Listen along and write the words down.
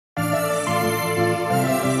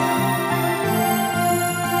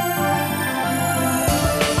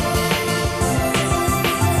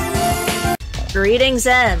Greetings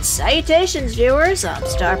and salutations, viewers. I'm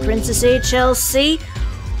StarPrincessHLC,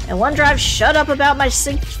 and OneDrive shut up about my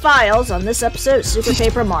synced files on this episode of Super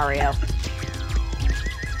Paper Mario.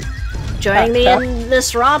 Joining me in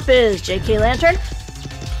this romp is JK Lantern.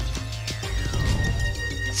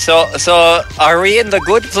 So are we in the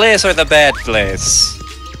good place or the bad place?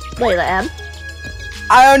 Layla M.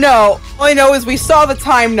 I don't know. All I know is we saw the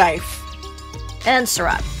time knife. And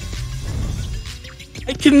Sarat.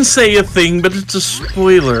 I can say a thing, but it's a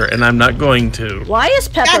spoiler, and I'm not going to. Why is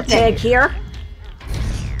Peppa Pig here?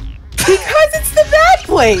 Because it's the bad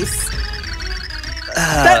place!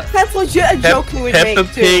 That's legit a joke we would make, too.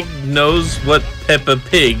 Peppa Pig knows what Peppa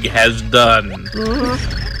Pig has done.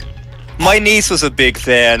 Mm-hmm. My niece was a big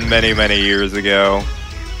fan many, many years ago.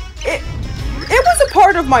 It was a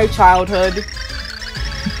part of my childhood.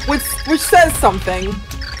 Which says something.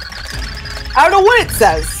 I don't know what it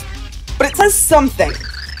says, but it says something.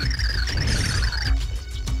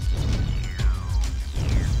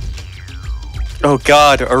 Oh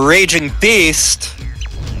god, a raging beast!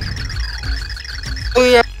 Oh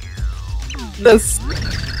yeah. This.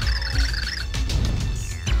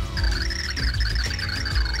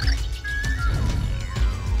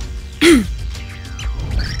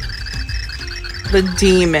 The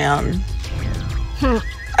D-Man.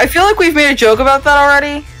 I feel like we've made a joke about that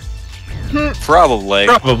already. Probably.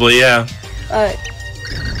 Probably, yeah.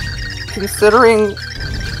 Considering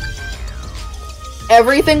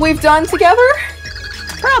everything we've done together?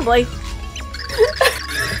 Probably.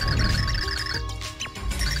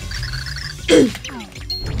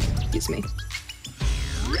 Excuse me.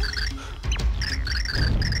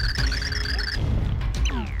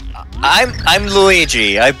 I'm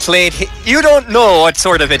Luigi. I played. You don't know what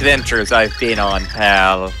sort of adventures I've been on,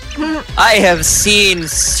 pal. I have seen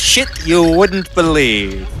shit you wouldn't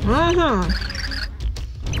believe. Mm-hmm.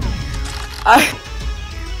 I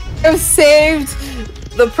have saved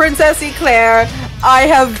the Princess Eclair. I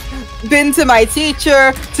have been to my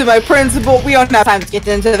teacher, to my principal. We don't have time to get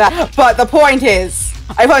into that. But the point is,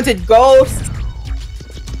 I've hunted ghosts.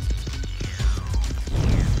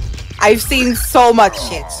 I've seen so much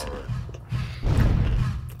shit.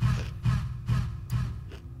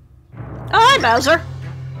 Oh, hi, Bowser.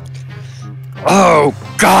 Oh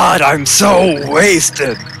god, I'm so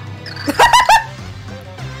wasted.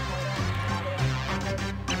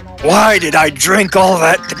 Why did I drink all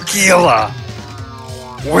that tequila?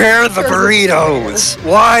 Where are the burritos?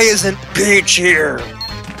 Why isn't Peach here?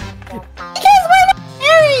 Because we're not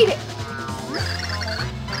married!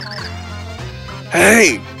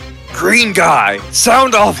 Hey, green guy,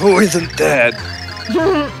 sound off who isn't dead.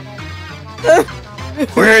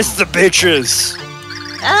 Where's the bitches?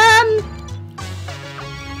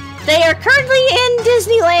 They are currently in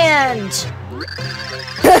Disneyland.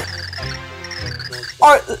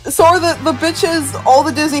 So are the bitches all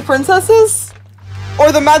the Disney princesses?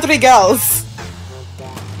 Or the madrigals?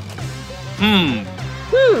 I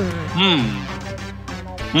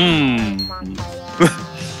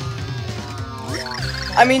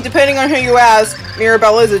mean, depending on who you ask,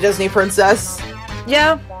 Mirabelle is a Disney princess.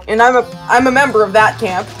 Yeah. And I'm a member of that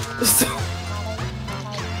camp. So.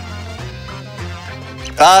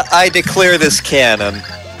 I declare this canon.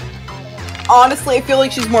 Honestly, I feel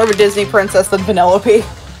like she's more of a Disney princess than Vanellope.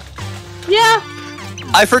 Yeah.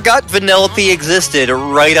 I forgot Vanellope existed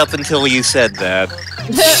right up until you said that.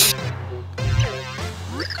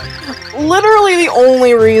 Literally the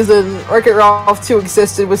only reason Wreck-It Ralph 2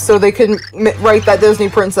 existed was so they could write that Disney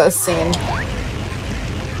princess scene.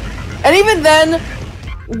 And even then,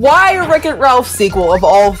 why a Wreck-It Ralph sequel of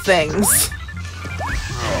all things?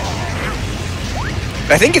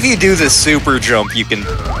 I think if you do the super jump, you can...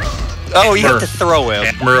 Oh, you have to throw him.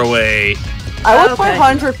 Hammer away. I would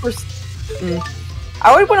 100%...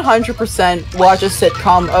 I would 100% watch a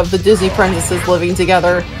sitcom of the Disney princesses living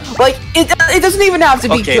together. Like, it doesn't even have to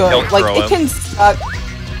be good. Like, it can suck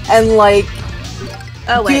and, like,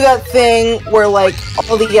 do that thing where, like,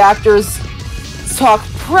 all the actors talk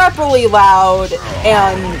properly loud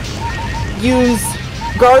and use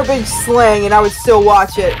garbage slang, and I would still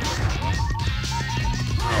watch it.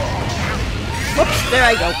 Whoops, there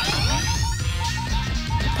I go.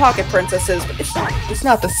 Pocket princesses, but it's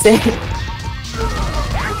not the same.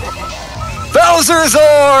 Bowser's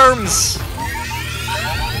arms!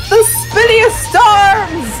 The spinniest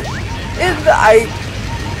arms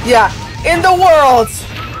in the world.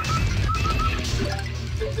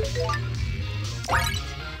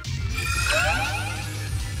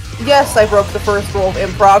 Yes, I broke the first rule of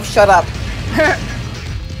improv. Shut up.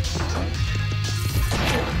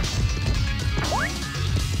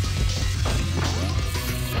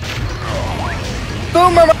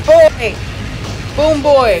 Boomer, my boy! Boom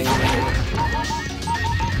boy!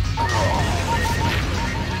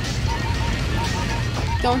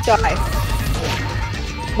 Don't die.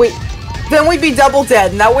 Wait, then we'd be double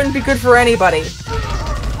dead, and that wouldn't be good for anybody.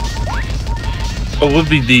 What would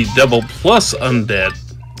be the double plus undead?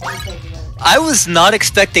 I was not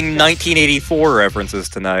expecting 1984 references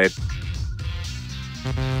tonight.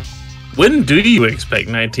 When do you expect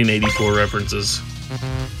 1984 references?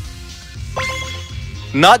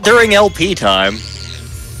 Not during LP time.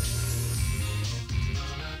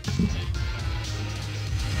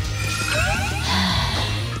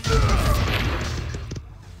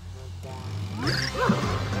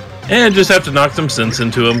 And just have to knock some sense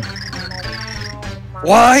into him.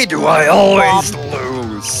 Why do I always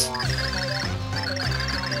lose?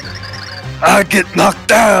 I get knocked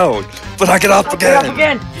down, but I get up again. Get up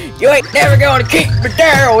again. You ain't never gonna keep me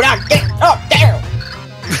down. I get up down.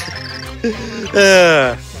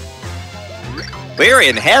 We're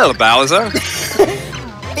in hell, Bowser.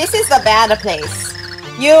 This is the bad place.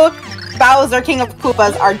 You, Bowser, King of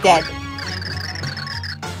Koopas, are dead.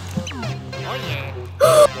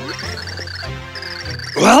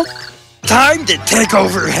 Well, time to take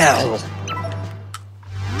over hell.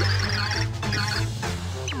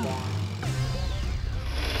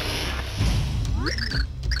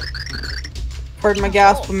 Pardon my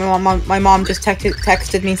gasp, but my mom just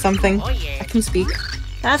texted me something. I can speak.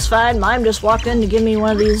 That's fine. Mime just walked in to give me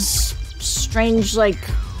one of these strange, like,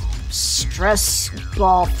 stress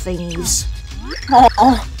ball thingies.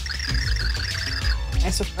 Oh,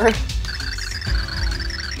 nice of her.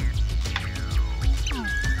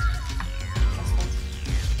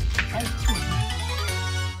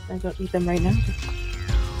 I don't eat them right now.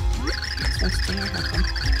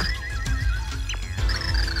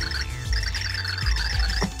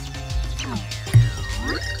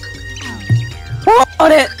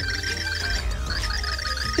 On it!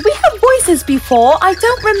 Did we have voices before? I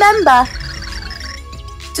don't remember.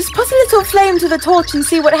 Just put a little flame to the torch and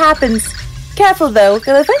see what happens. Careful though,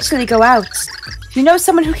 they'll eventually go out. If you know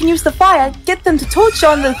someone who can use the fire, get them to torch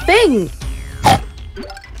on the thing.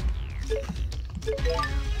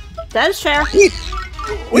 That is fair.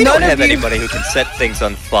 We don't have anybody who can set things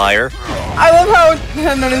on fire. I love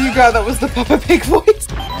how none of you got that was the Peppa Pig voice.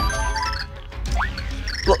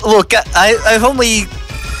 Look, I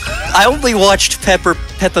only watched Peppa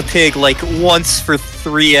Pig like once for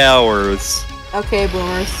 3 hours. Okay,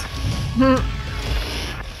 boomers.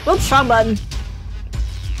 Oops, wrong button.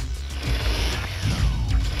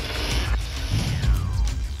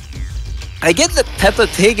 I get that Peppa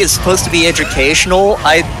Pig is supposed to be educational.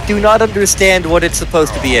 I do not understand what it's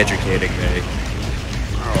supposed to be educating me.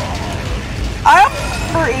 I don't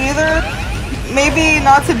remember either. Maybe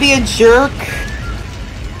not to be a jerk.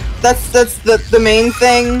 That's the main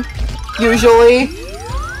thing, usually.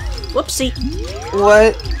 Whoopsie.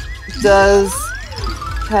 What does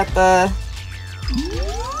Peppa...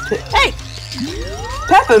 Hey!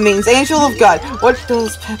 Peppa means angel of God. What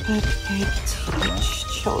does Peppa Pig teach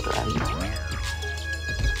children?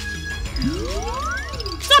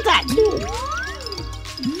 Stop that!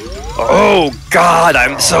 Oh God,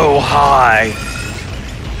 I'm so high.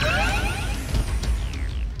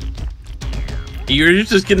 You're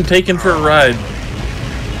just getting taken for a ride.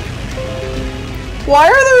 Why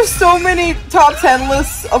are there so many top 10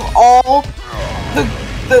 lists of all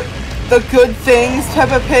the good things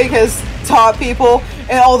Peppa Pig has taught people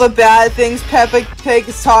and all the bad things Peppa Pig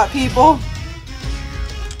has taught people?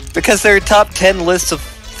 Because there are top 10 lists of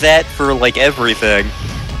that for like everything.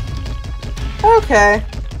 Okay.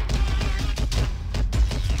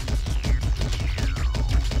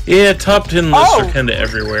 Yeah, top 10 lists are kinda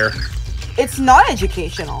everywhere. It's not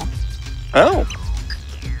educational. Oh.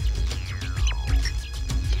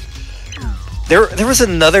 There was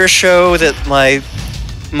another show that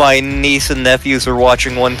my niece and nephews were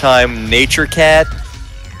watching one time, Nature Cat.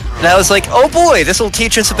 And I was like, oh boy, this will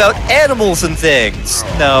teach us about animals and things.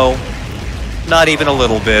 No. Not even a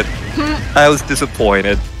little bit. I was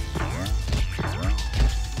disappointed.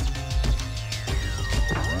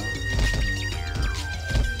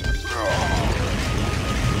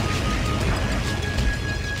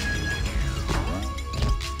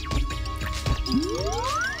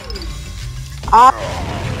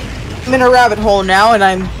 I'm in a rabbit hole now, and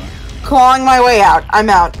I'm clawing my way out. I'm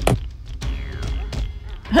out.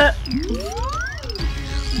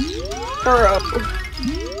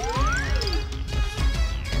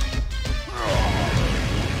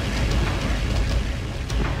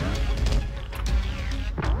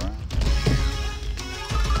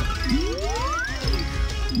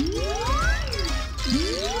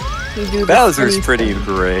 Bowser's pretty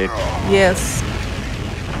great. Yes.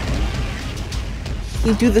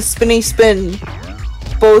 You do the spinny spin,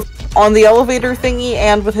 both on the elevator thingy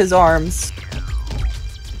and with his arms.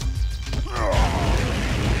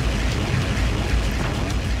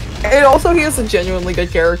 And also, he is a genuinely good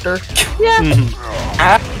character.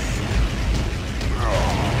 Yeah.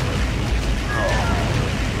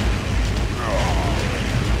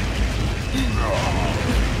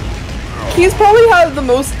 He's probably had the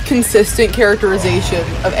most consistent characterization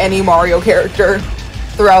of any Mario character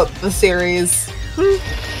throughout the series.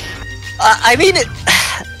 I mean,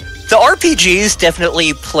 the RPGs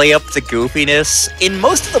definitely play up the goofiness. In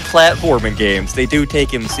most of the platforming games, they do take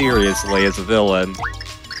him seriously as a villain.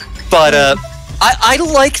 But, I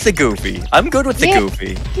like the goofy. I'm good with the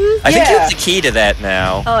goofy. I think you have the key to that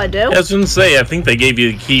now. Oh, I do? I was gonna say, I think they gave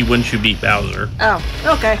you the key once you beat Bowser. Oh,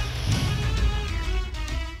 okay.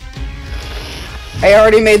 I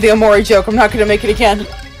already made the Omori joke, I'm not gonna make it again.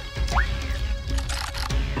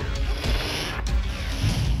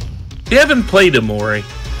 You haven't played Omori.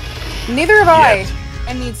 Neither have I.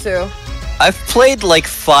 I need to. I've played like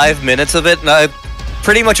 5 minutes of it, and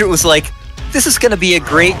pretty much it was like, this is gonna be a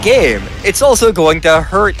great game. It's also going to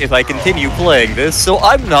hurt if I continue playing this, so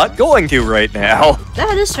I'm not going to right now.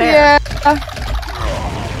 That is fair. Yeah.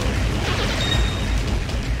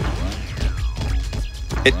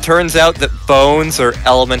 It turns out that bones are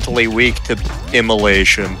elementally weak to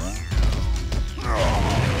immolation.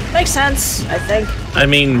 Makes sense, I think. I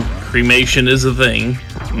mean, cremation is a thing.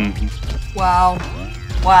 Wow.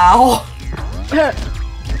 Wow.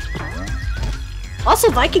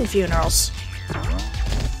 Also, Viking funerals.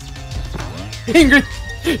 Ingrid,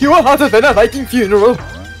 you are hotter than a Viking funeral.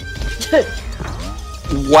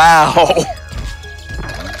 Wow.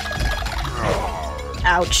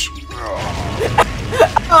 Ouch.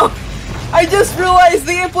 Oh, I just realized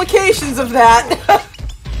the implications of that.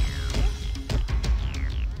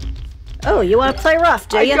 Oh, you want to play rough,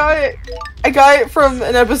 do you? I got it from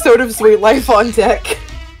an episode of Sweet Life on Deck,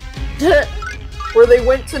 where they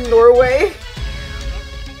went to Norway.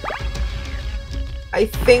 I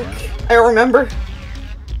think I remember.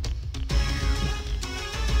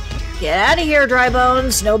 Get out of here, Dry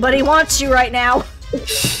Bones. Nobody wants you right now.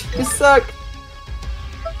 You suck.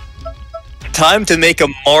 Time to make a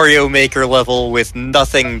Mario Maker level with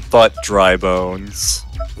nothing but dry bones.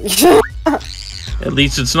 At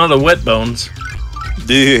least it's not a wet bones.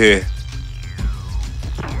 Duh.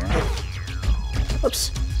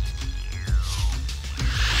 Whoops.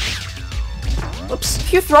 Whoops.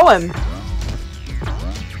 If you throw him.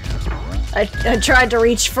 I tried to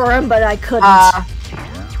reach for him, but I couldn't.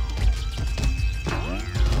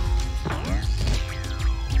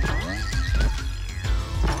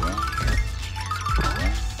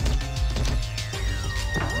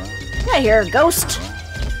 Yeah, you're a ghost.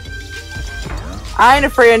 I ain't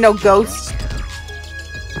afraid of no ghosts.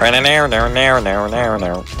 That's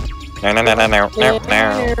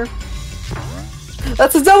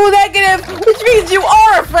a double negative, which means you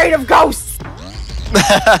are afraid of ghosts.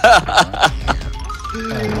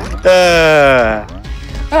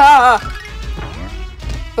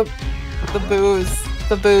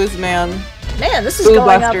 The booze, man. Man, this is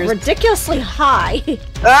going up ridiculously high.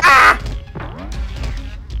 Ah!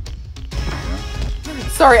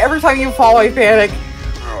 Sorry, every time you fall, I panic.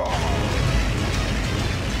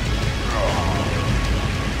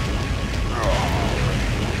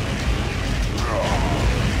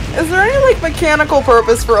 Is there any like mechanical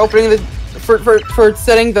purpose for opening the for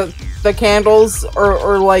setting the candles,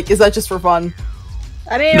 or like is that just for fun?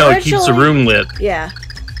 I mean, no, it keeps the room lit. Yeah.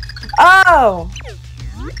 Oh.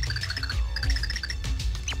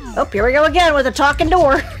 Oh, here we go again with a talking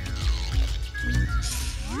door.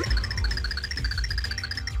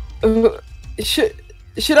 Should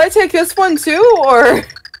I take this one too, or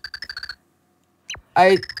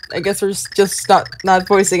I guess we're just not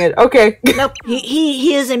voicing it. Okay. Nope.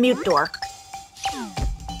 He is a mute door.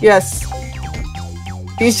 Yes.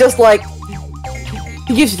 He's just like,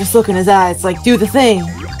 he gives you this look in his eyes, like, do the thing.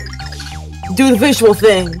 Do the visual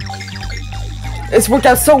thing. It's worked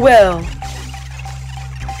out so well.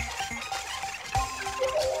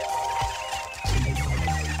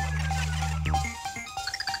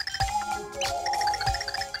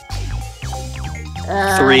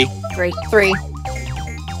 Three.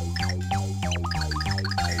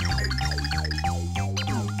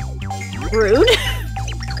 Rude.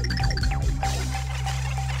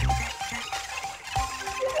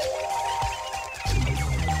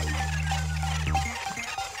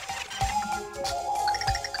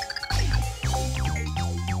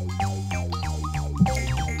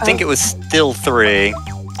 I think it was still 3.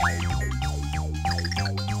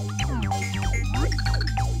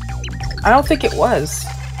 I don't think it was.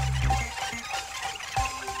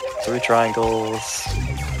 3 triangles,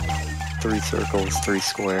 3 circles, 3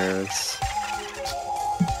 squares.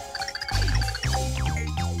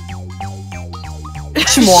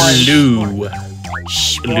 Schmorange.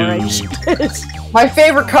 Schmorange. My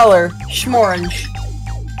favorite color, schmorange.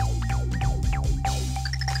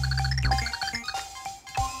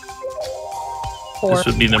 This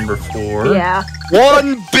would be number 4. Yeah.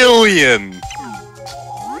 1 billion!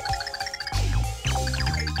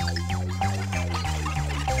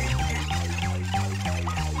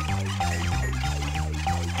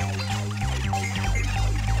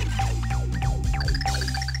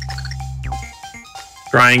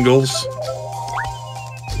 Triangles.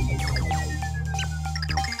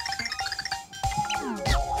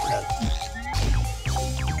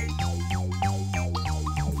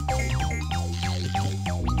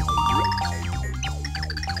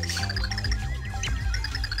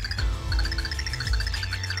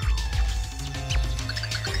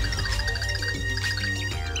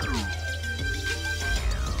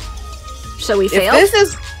 So we failed?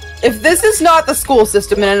 If this is not the school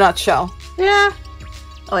system in a nutshell. Yeah.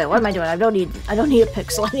 Oh wait, what am I doing? I don't need a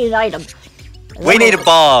pixel, I need an item. We need a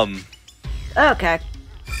bomb. Okay.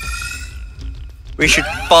 We should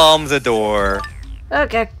bomb the door.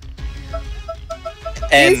 Okay.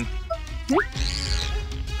 And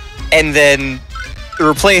then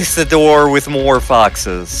replace the door with more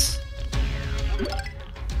foxes.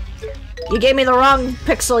 You gave me the wrong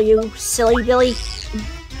pixel, you silly Billy.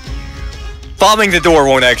 Bombing the door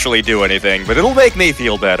won't actually do anything, but it'll make me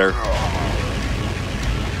feel better.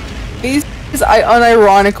 I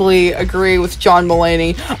unironically agree with John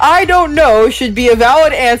Mulaney. I don't know should be a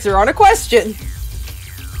valid answer on a question.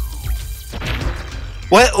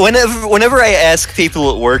 Whenever I ask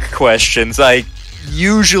people at work questions, I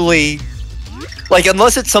usually... Like,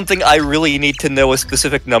 unless it's something I really need to know a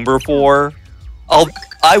specific number for,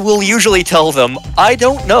 I will usually tell them, I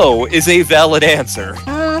don't know is a valid answer.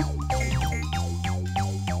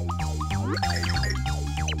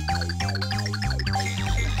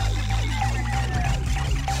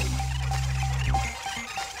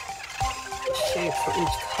 Shape for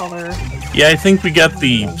each color. Yeah, I think we got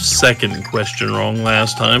the second question wrong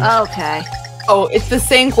last time. Okay. Oh, it's the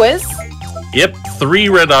same quiz? Yep, 3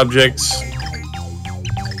 red objects.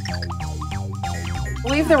 I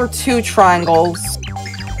believe there were 2 triangles.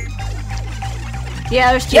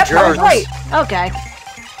 Yeah, there's 2 Yep, triangles. right. Okay.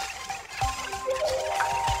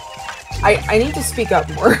 I need to speak up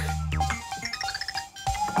more.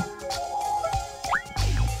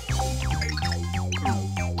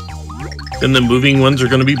 Then the moving ones are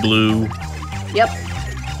going to be blue. Yep.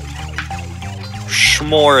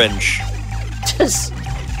 Schmorange. Just...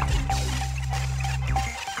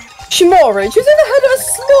 Schmorange? Who's ever heard of a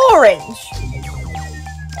s'morange?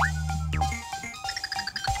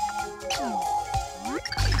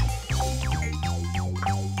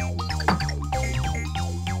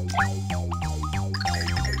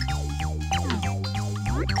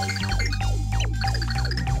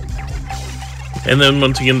 And then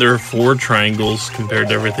once again, there are 4 triangles compared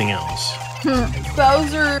to everything else.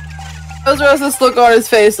 Bowser has this look on his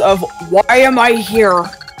face of, why am I here?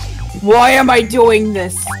 Why am I doing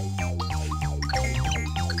this?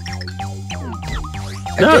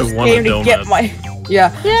 Now I just want a came to donut. get my...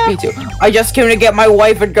 Yeah, Yeah. me too. I just came to get my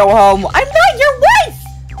wife and go home. I'm not your wife!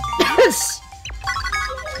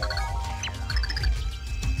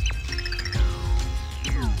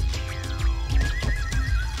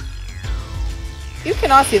 You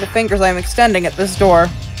cannot see the fingers I'm extending at this door.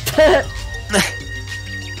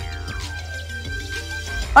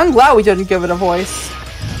 I'm glad we didn't give it a voice.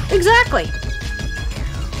 Exactly.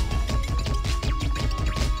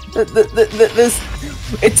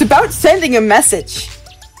 It's about sending a message.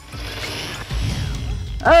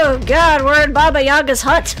 Oh god, we're in Baba Yaga's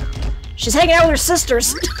hut. She's hanging out with her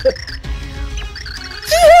sisters.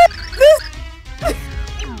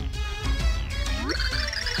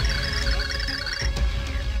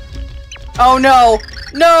 Oh no!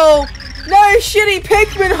 No! Not a shitty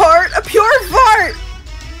Pikmin heart! A pure fart!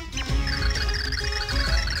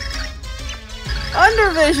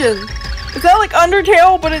 Undervision! Is that like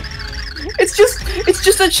Undertale, but it's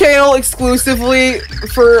just a channel exclusively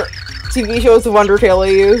for TV shows of Undertale I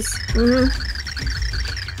use.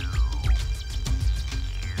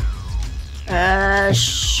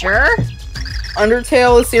 Sure?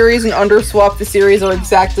 Undertale, the series, and Underswap, the series, are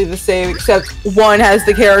exactly the same, except one has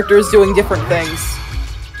the characters doing different things.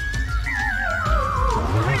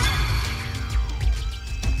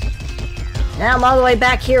 Now I'm all the way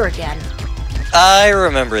back here again. I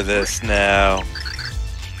remember this now.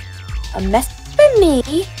 A message for me?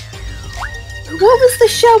 What was the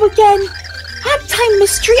show again? Halftime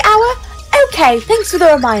Mystery Hour? Okay, thanks for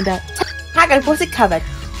the reminder. Tag got it covered.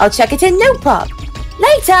 I'll check it in, no prob.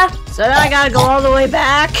 Later! So now I gotta go all the way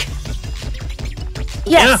back?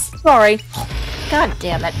 Yes, sorry. God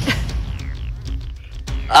damn it.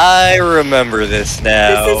 I remember this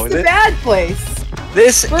now. This is the bad place.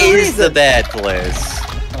 This is the bad place.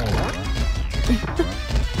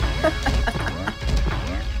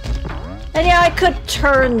 And yeah, I could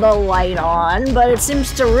turn the light on, but it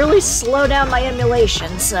seems to really slow down my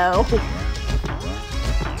emulation, so...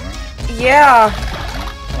 Yeah.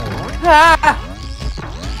 Ah.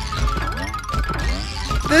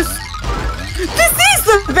 This is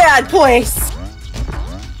the bad place!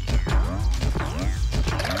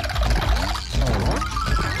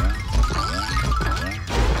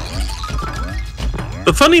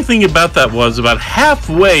 The funny thing about that was, about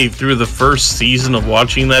halfway through the first season of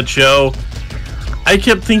watching that show, I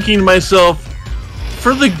kept thinking to myself,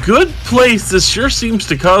 for the good place, this sure seems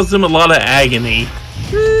to cause them a lot of agony.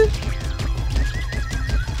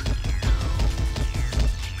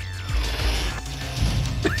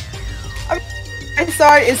 I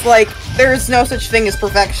saw it as like, there's no such thing as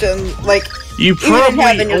perfection. Like, you probably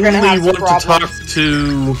only want to talk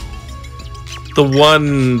to the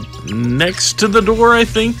one next to the door, I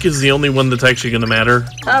think, is the only one that's actually going to matter.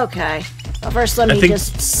 Okay. Well, first let me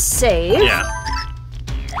just save. Yeah.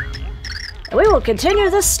 And we will continue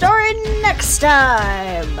this story next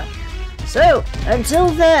time. So, until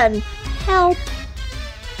then, help.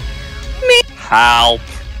 Me. Help.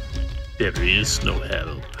 There is no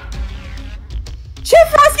help. Chip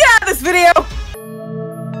Frost, get out of this video!